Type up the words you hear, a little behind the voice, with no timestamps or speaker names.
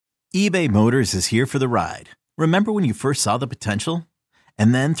eBay Motors is here for the ride. Remember when you first saw the potential?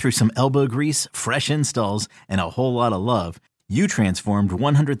 And then through some elbow grease, fresh installs, and a whole lot of love, you transformed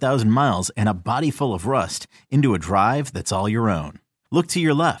 100,000 miles and a body full of rust into a drive that's all your own. Look to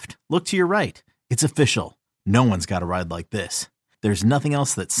your left. Look to your right. It's official. No one's got a ride like this. There's nothing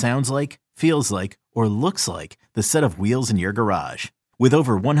else that sounds like, feels like, or looks like the set of wheels in your garage. With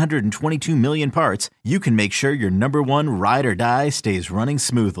over 122 million parts, you can make sure your number one ride or die stays running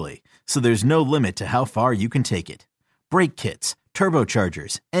smoothly. So there's no limit to how far you can take it. Brake kits,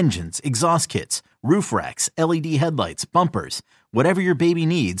 turbochargers, engines, exhaust kits, roof racks, LED headlights, bumpers, whatever your baby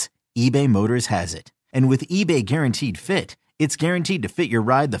needs, eBay Motors has it. And with eBay Guaranteed Fit, it's guaranteed to fit your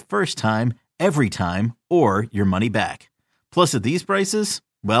ride the first time, every time, or your money back. Plus at these prices,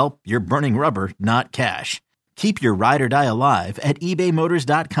 well, you're burning rubber, not cash. Keep your ride or die alive at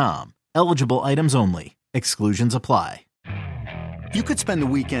ebaymotors.com. Eligible items only. Exclusions apply. You could spend the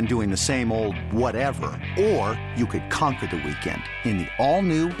weekend doing the same old whatever, or you could conquer the weekend in the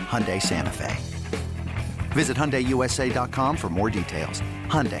all-new Hyundai Santa Fe. Visit HyundaiUSA.com for more details.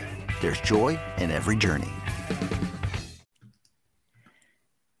 Hyundai, there's joy in every journey.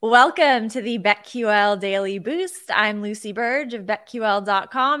 Welcome to the BetQL Daily Boost. I'm Lucy Burge of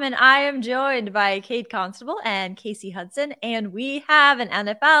BetQL.com, and I am joined by Kate Constable and Casey Hudson, and we have an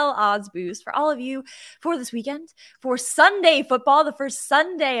NFL odds boost for all of you for this weekend, for Sunday football, the first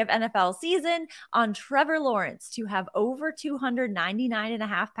Sunday of NFL season, on Trevor Lawrence to have over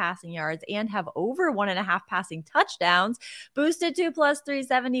 299.5 passing yards and have over 1.5 passing touchdowns, boosted to plus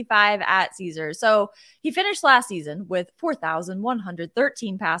 375 at Caesars. So he finished last season with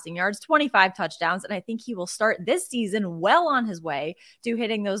 4,113 passing yards, 25 touchdowns, and I think he will start this season well on his way to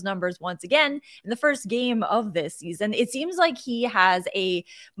hitting those numbers once again in the first game of this season. It seems like he has a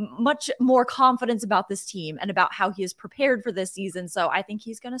much more confidence about this team and about how he is prepared for this season, so I think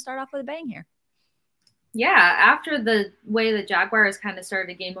he's going to start off with a bang here. Yeah, after the way the Jaguars kind of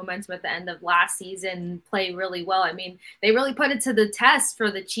started to gain momentum at the end of last season, play really well. I mean, they really put it to the test for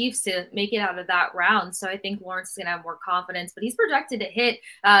the Chiefs to make it out of that round. So I think Lawrence is going to have more confidence, but he's projected to hit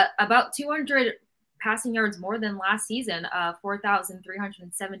about 200 passing yards more than last season.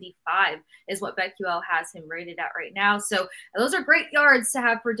 4,375 is what BetQL has him rated at right now. So those are great yards to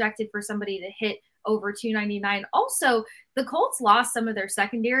have projected for somebody to hit over 299. Also, the Colts lost some of their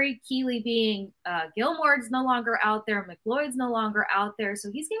secondary, Keeley being Gilmore's no longer out there, McLeod's no longer out there,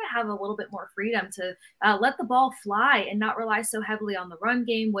 so he's going to have a little bit more freedom to let the ball fly and not rely so heavily on the run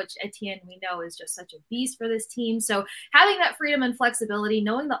game, which Etienne, we know, is just such a beast for this team. So having that freedom and flexibility,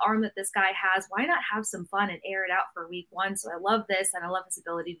 knowing the arm that this guy has, why not have some fun and air it out for week one? So I love this, and I love his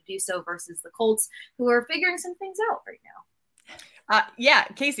ability to do so versus the Colts, who are figuring some things out right now. Yeah,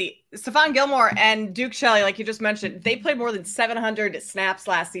 Casey, Stephon Gilmore and Duke Shelley, like you just mentioned, they played more than 700 snaps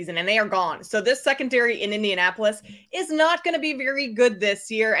last season, and they are gone. So this secondary in Indianapolis is not going to be very good this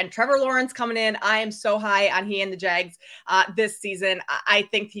year. And Trevor Lawrence coming in, I am so high on he and the Jags this season. I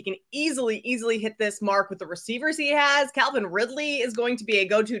think he can easily hit this mark with the receivers he has. Calvin Ridley is going to be a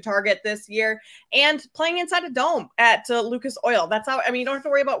go-to target this year, and playing inside a dome at Lucas Oil. That's how, I mean, you don't have to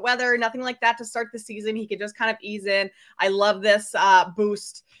worry about weather, nothing like that to start the season. He can just kind of ease in. I love this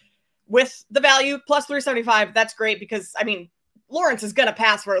boost with the value plus 375. That's great because, I mean, Lawrence is going to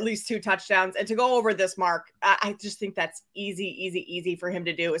pass for at least 2 touchdowns, and to go over this mark, I just think that's easy for him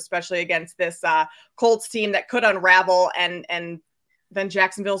to do, especially against this Colts team that could unravel, and then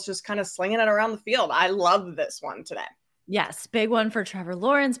Jacksonville's just kind of slinging it around the field. I love this one today. Yes, big one for Trevor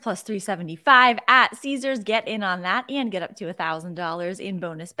Lawrence, plus 375 at Caesars. Get in on that and get up to $1,000 in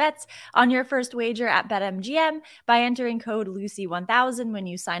bonus bets on your first wager at BetMGM by entering code Lucy1000 when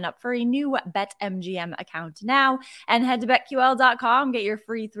you sign up for a new BetMGM account now. And head to BetQL.com, get your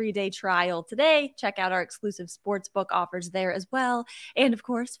free 3-day trial today. Check out our exclusive sportsbook offers there as well. And of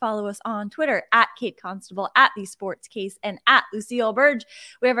course, follow us on Twitter at Kate Constable, at The Sports Case, and at Lucille Burge.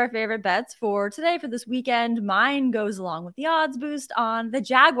 We have our favorite bets for today, for this weekend. Mine goes along with the odds boost on the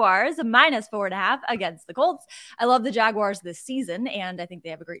Jaguars, minus 4.5 against the Colts. I love the Jaguars this season, and I think they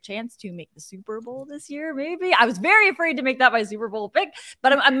have a great chance to make the Super Bowl this year, maybe. I was very afraid to make that my Super Bowl pick,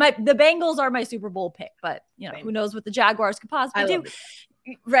 but the Bengals are my Super Bowl pick, but who knows what the Jaguars could possibly do.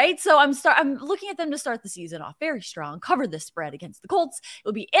 Right. So I'm looking at them to start the season off very strong, cover the spread against the Colts.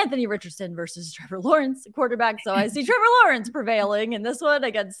 It'll be Anthony Richardson versus Trevor Lawrence, quarterback. So I see Trevor Lawrence prevailing in this one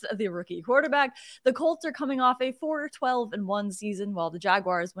against the rookie quarterback. The Colts are coming off a 4-12-1 season, while the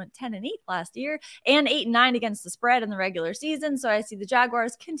Jaguars went 10-8 last year and 8-9 against the spread in the regular season. So I see the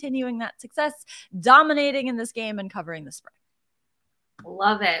Jaguars continuing that success, dominating in this game and covering the spread.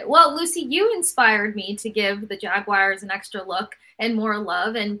 Love it. Well, Lucy, you inspired me to give the Jaguars an extra look and more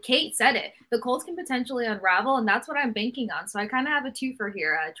love. And Kate said it. The Colts can potentially unravel, and that's what I'm banking on. So I kind of have a twofer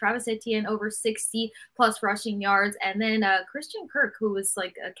here. Travis Etienne over 60 plus rushing yards, and then Christian Kirk, who was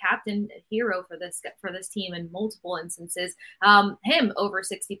like a captain hero for this team in multiple instances, him over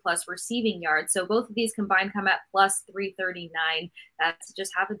 60 plus receiving yards. So both of these combined come at plus 339. That's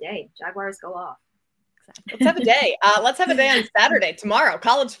just have a day. Jaguars go off. Let's have a day. Let's have a day on Saturday, tomorrow,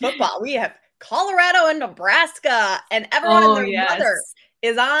 college football. We have Colorado and Nebraska, and everyone and their mother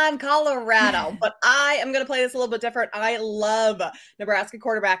is on Colorado. But I am going to play this a little bit different. I love Nebraska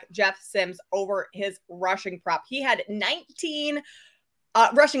quarterback Jeff Sims over his rushing prop. He had 19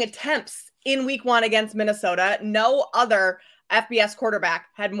 rushing attempts in week 1 against Minnesota. No other FBS quarterback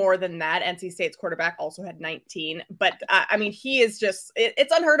had more than that. NC State's quarterback also had 19. But, I mean, he is just –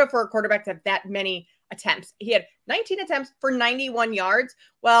 it's unheard of for a quarterback to have that many attempts. He had 19 attempts for 91 yards.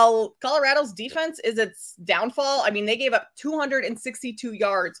 Well, Colorado's defense is its downfall. I mean, they gave up 262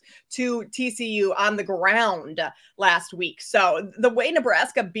 yards to TCU on the ground last week. So the way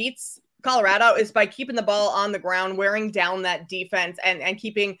Nebraska beats Colorado is by keeping the ball on the ground, wearing down that defense, and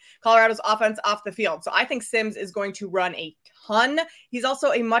keeping Colorado's offense off the field. So I think Sims is going to run a ton. He's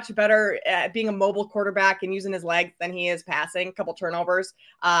also a much better at being a mobile quarterback and using his legs than he is passing. A couple turnovers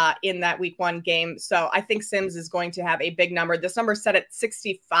in that week 1 game. So I think Sims is going to have a big number. This number is set at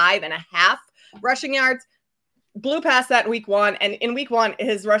 65.5 rushing yards. Blew past that in week 1. And in week 1,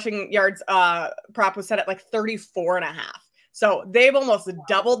 his rushing yards prop was set at like 34.5. So they've almost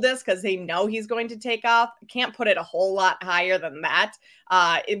doubled this because they know he's going to take off. Can't put it a whole lot higher than that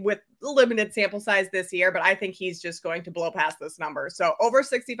with limited sample size this year, but I think he's just going to blow past this number. So over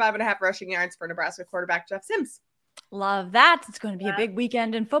 65.5 rushing yards for Nebraska quarterback Jeff Sims. Love that. It's going to be a big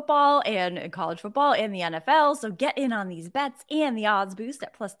weekend in football and in college football and the NFL. So get in on these bets and the odds boost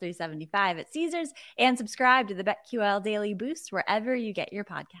at plus 375 at Caesars, and subscribe to the BetQL Daily Boost wherever you get your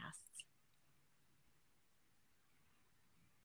podcasts.